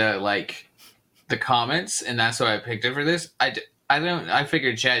in the comments, and that's why I picked it for this. I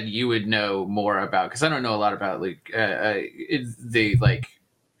figured, Chad, you would know more about, because I don't know a lot about the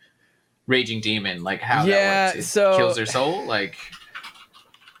raging demon, like how that works. It kills their soul, like.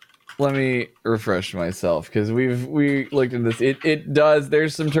 Let me refresh myself, because we looked into this. It does.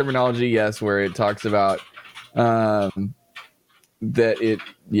 There's some terminology, yes, where it talks about that it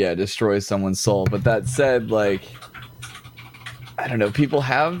destroys someone's soul. But that said, like, I don't know, people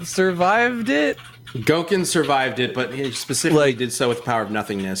have survived it. Goken survived it, but he specifically did so with the power of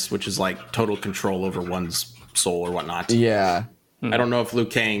nothingness, which is like total control over one's soul or whatnot. Yeah. I don't know if Liu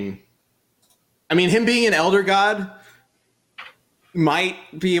Kang. I mean, him being an elder god might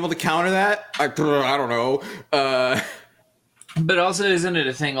be able to counter that. I don't know. But also, isn't it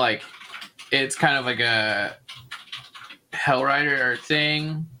a thing like it's kind of like a Hell Rider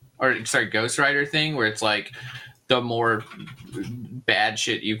thing, or sorry, Ghost Rider thing, where it's like the more bad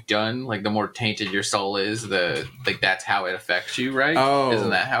shit you've done, like the more tainted your soul is, that's how it affects you, right? Oh,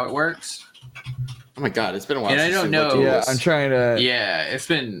 isn't that how it works? Oh my god, it's been a while. And since I don't know. Yeah, I'm trying to. Yeah, it's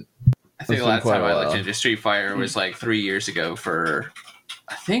been. I think the last time I looked into Street Fighter was like 3 years ago for,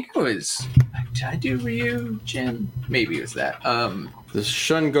 I think it was, did I do Ryu, Jin? Maybe it was that. The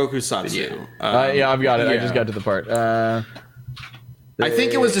Shun Goku Satsu. Yeah, I've got it. Yeah. I just got to the part. I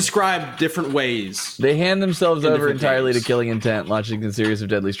think it was described different ways. They hand themselves over entirely games. to killing intent, launching a series of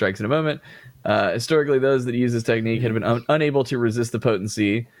deadly strikes in a moment. Historically, those that use this technique had been unable to resist the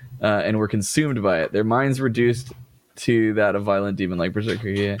potency and were consumed by it. Their minds reduced to that of violent demon like Berserker.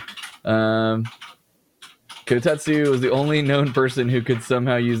 Yeah. Kotetsu was the only known person who could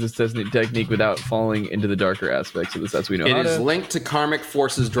somehow use this technique without falling into the darker aspects of the Satsui no Hado. It is linked to karmic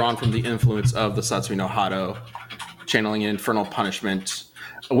forces drawn from the influence of the Satsui no Hado, channeling an infernal punishment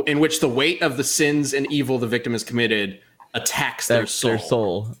in which the weight of the sins and evil the victim has committed attacks their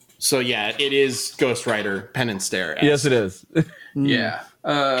soul. So yeah, it is Ghost Rider Penance Stare. Yes, it is. Yeah.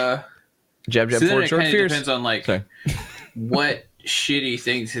 Jab, So then forward, it short, kind of fierce. depends on like Sorry. what shitty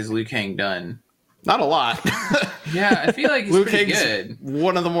things has Liu Kang done. Not a lot. Yeah, I feel like he's Liu pretty Kang's good.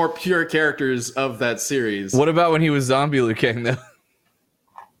 one of the more pure characters of that series. What about when he was zombie Liu Kang, though?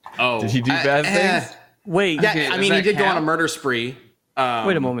 Oh, Did he do bad things? Wait. Yeah, Okay, I does mean, he that did go on a count? murder spree.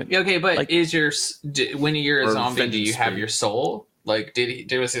 Wait a moment. Yeah, okay, but Like- is when you're a Or zombie, do you vengeance have spree. your soul? Like,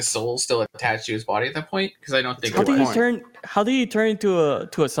 was his soul still attached to his body at that point? Because I don't think How it did was. he turn into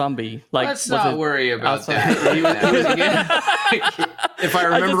a zombie? Like, Let's was not it worry about outside? that. If I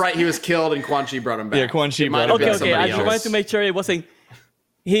remember just- right, he was killed and Quan Chi brought him back. Yeah, Quan Chi It might brought have him been back. Okay. I somebody just else. wanted to make sure it wasn't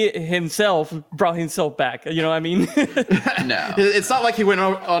he himself brought himself back. You know what I mean? No. It's not like he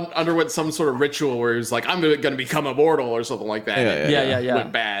underwent some sort of ritual where he was like, "I'm going to become immortal" or something like that. Yeah,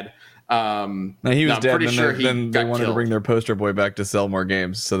 Went bad. No, he was I'm dead, pretty and sure then he they got wanted to killed. bring their poster boy back to sell more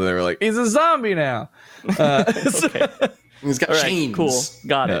games, so they were like, he's a zombie now. Okay. He's got All right. chains. Cool.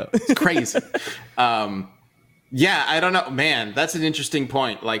 Got it. It's crazy. Yeah, I don't know, man. That's an interesting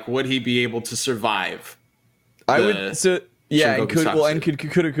point. Like, would he be able to survive? I the would, so yeah, and Shingoku could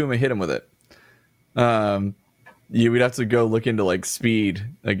Satsu. Akuma hit him with it? We'd have to go look into like speed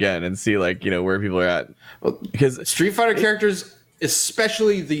again and see like where people are at, because Street Fighter characters,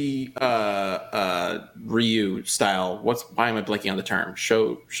 especially the Ryu style. Why am I blanking on the term?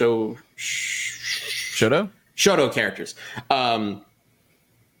 Shoto. Shoto characters.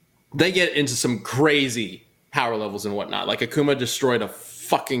 They get into some crazy power levels and whatnot. Like Akuma destroyed a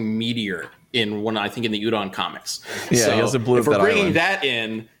fucking meteor in I think in the Udon comics. Yeah, he also blew if up we're that bringing island. that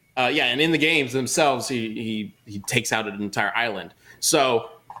in, and in the games themselves, he takes out an entire island. So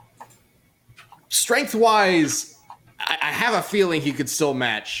strength wise, I have a feeling he could still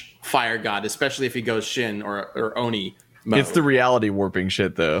match Fire God, especially if he goes Shin or Oni mode. It's the reality warping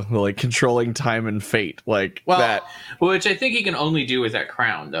shit though, like controlling time and fate, like that. Which I think he can only do with that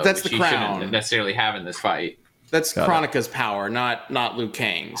crown, though. That's which the he crown. shouldn't necessarily have in this fight. That's Got it. Kronika's power, not Liu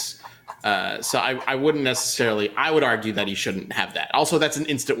Kang's. So I wouldn't necessarily. I would argue that he shouldn't have that. Also, that's an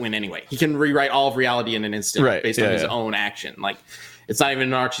instant win anyway. He can rewrite all of reality in an instant Right, based yeah, on his yeah. own action. Like it's not even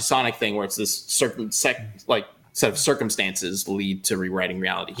an Archie Sonic thing where it's this set of circumstances lead to rewriting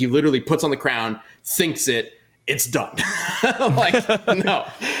reality. He literally puts on the crown, thinks it's done. Like no,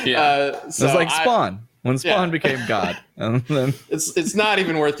 Yeah. It's like Spawn when Spawn yeah. became God, and then it's not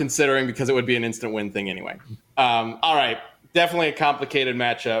even worth considering because it would be an instant win thing anyway. All right, definitely a complicated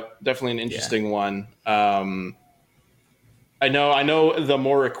matchup. Definitely an interesting one. I know the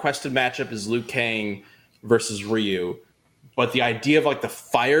more requested matchup is Liu Kang versus Ryu, but the idea of like the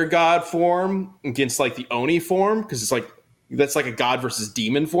fire god form against like the Oni form, because it's like that's like a god versus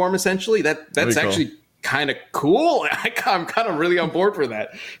demon form essentially. That's actually kind of cool. I'm kind of really on board for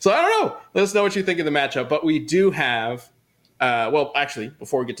that. So I don't know. Let us know what you think of the matchup. But we do have, well, actually,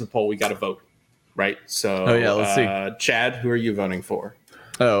 before we get to the poll, we got to vote, right? So, let's see. Chad, who are you voting for?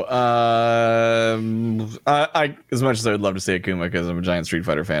 I as much as I would love to say Akuma because I'm a giant Street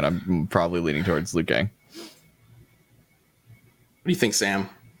Fighter fan, I'm probably leaning towards Liu Kang. What do you think, Sam?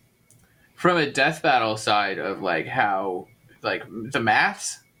 From a death battle side of like how like the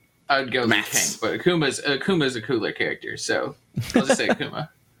maths, I would go Liu Kang, but Akuma's a cooler character, so I'll just say Akuma.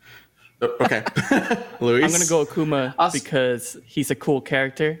 Okay, Luis. I'm gonna go Akuma because he's a cool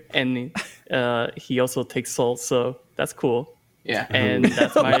character and he also takes souls, so that's cool. Yeah, and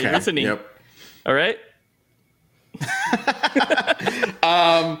that's my reasoning. Yep. All right.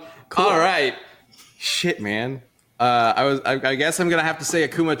 Cool. All right. Shit, man. I guess I'm gonna have to say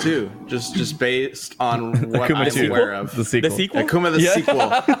Akuma too, just based on what Akuma I'm aware of. The sequel. Akuma the sequel.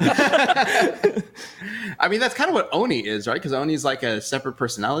 I mean, that's kind of what Oni is, right? Because Oni's like a separate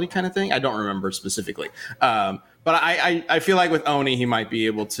personality kind of thing. I don't remember specifically, but I feel like with Oni he might be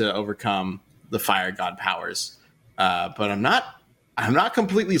able to overcome the fire god powers. But I'm not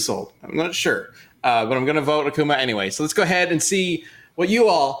completely sold. I'm not sure, but I'm gonna vote Akuma anyway. So let's go ahead and see what you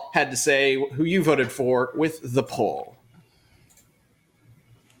all had to say, who you voted for with the poll.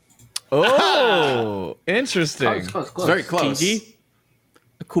 Oh, interesting. Close. Very close. GG.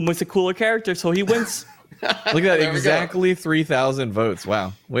 Akuma's a cooler character, so he wins. Look at that, exactly 3,000 votes.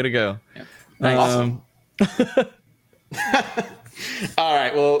 Wow, way to go. Yeah. Awesome. All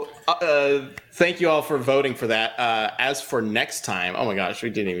right, well, thank you all for voting for that. As for next time, oh my gosh, we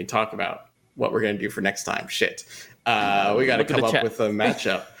didn't even talk about what we're going to do for next time. Shit. We got to come up with a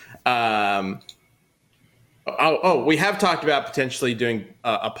matchup. We have talked about potentially doing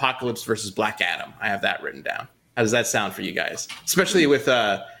Apocalypse versus Black Adam. I have that written down. How does that sound for you guys? Especially with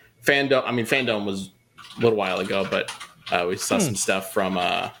Fandom. I mean, Fandom was a little while ago, but we saw some stuff from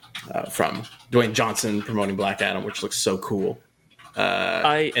Dwayne Johnson promoting Black Adam, which looks so cool. This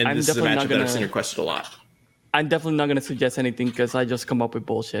is a matchup that I've seen requested a lot. I'm definitely not going to suggest anything because I just come up with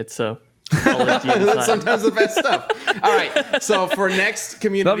bullshit. So that's sometimes the best stuff. All right. So for next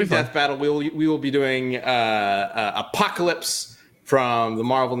community death battle, we will be doing Apocalypse from the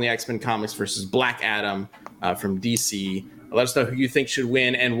Marvel and the X-Men comics versus Black Adam from DC. Let us know who you think should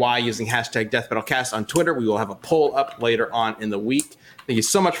win and why using hashtag DeathBattleCast on Twitter. We will have a poll up later on in the week. Thank you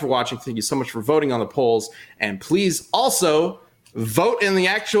so much for watching. Thank you so much for voting on the polls. And please also vote in the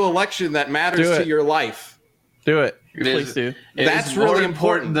actual election that matters to your life. Do it. Please do. That's really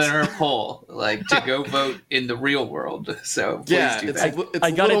important than our poll. Like to go vote in the real world. So please do that.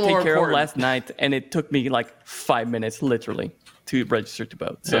 I got it taken care of last night, and it took me like 5 minutes, literally, to register to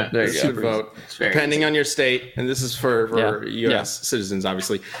vote. So there you go. Vote depending on your state, and this is for U.S. citizens,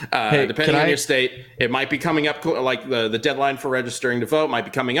 obviously. Depending on your state, it might be coming up. Like the deadline for registering to vote might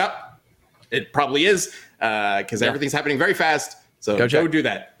be coming up. It probably is because everything's happening very fast. So go do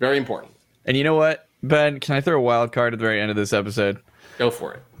that. Very important. And you know what, Ben? Can I throw a wild card at the very end of this episode? Go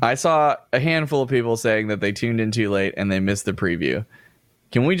for it. I saw a handful of people saying that they tuned in too late and they missed the preview.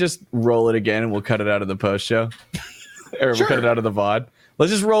 Can we just roll it again and we'll cut it out of the post show? Or we'll cut it out of the VOD.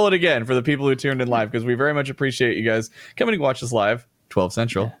 Let's just roll it again for the people who tuned in live because we very much appreciate you guys coming to watch us live, 12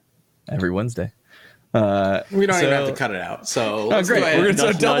 Central, every Wednesday. We don't even have to cut it out. So let's great. Go ahead. We're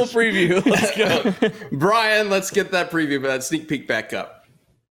going to double preview. Let's go. Brian, let's get that preview, that sneak peek back up.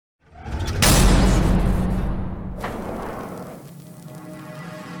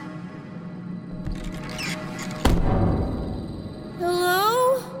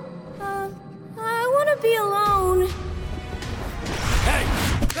 Hello? I want to be alone. Hey,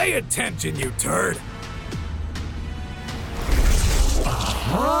 pay attention, you turd.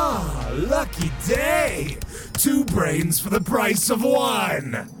 Aha, lucky day. 2 brains for the price of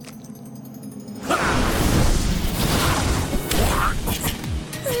 1.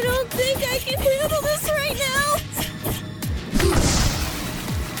 I don't think I can handle this right now.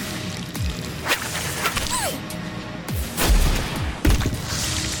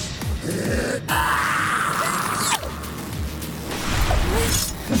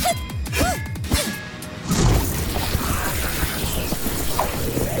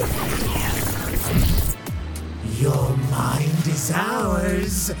 Your mind is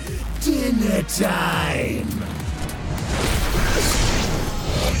ours. Dinner time.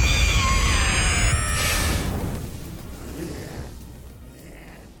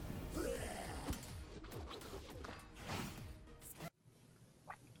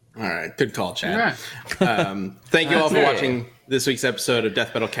 All right, good call, Chad. Thank you all for watching this week's episode of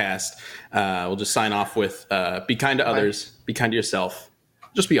Death Metal Cast. We'll just sign off with be kind to others, be kind to yourself,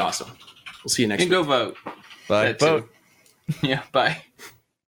 just be awesome. We'll see you next week. And go vote. Bye. Vote. Yeah, bye.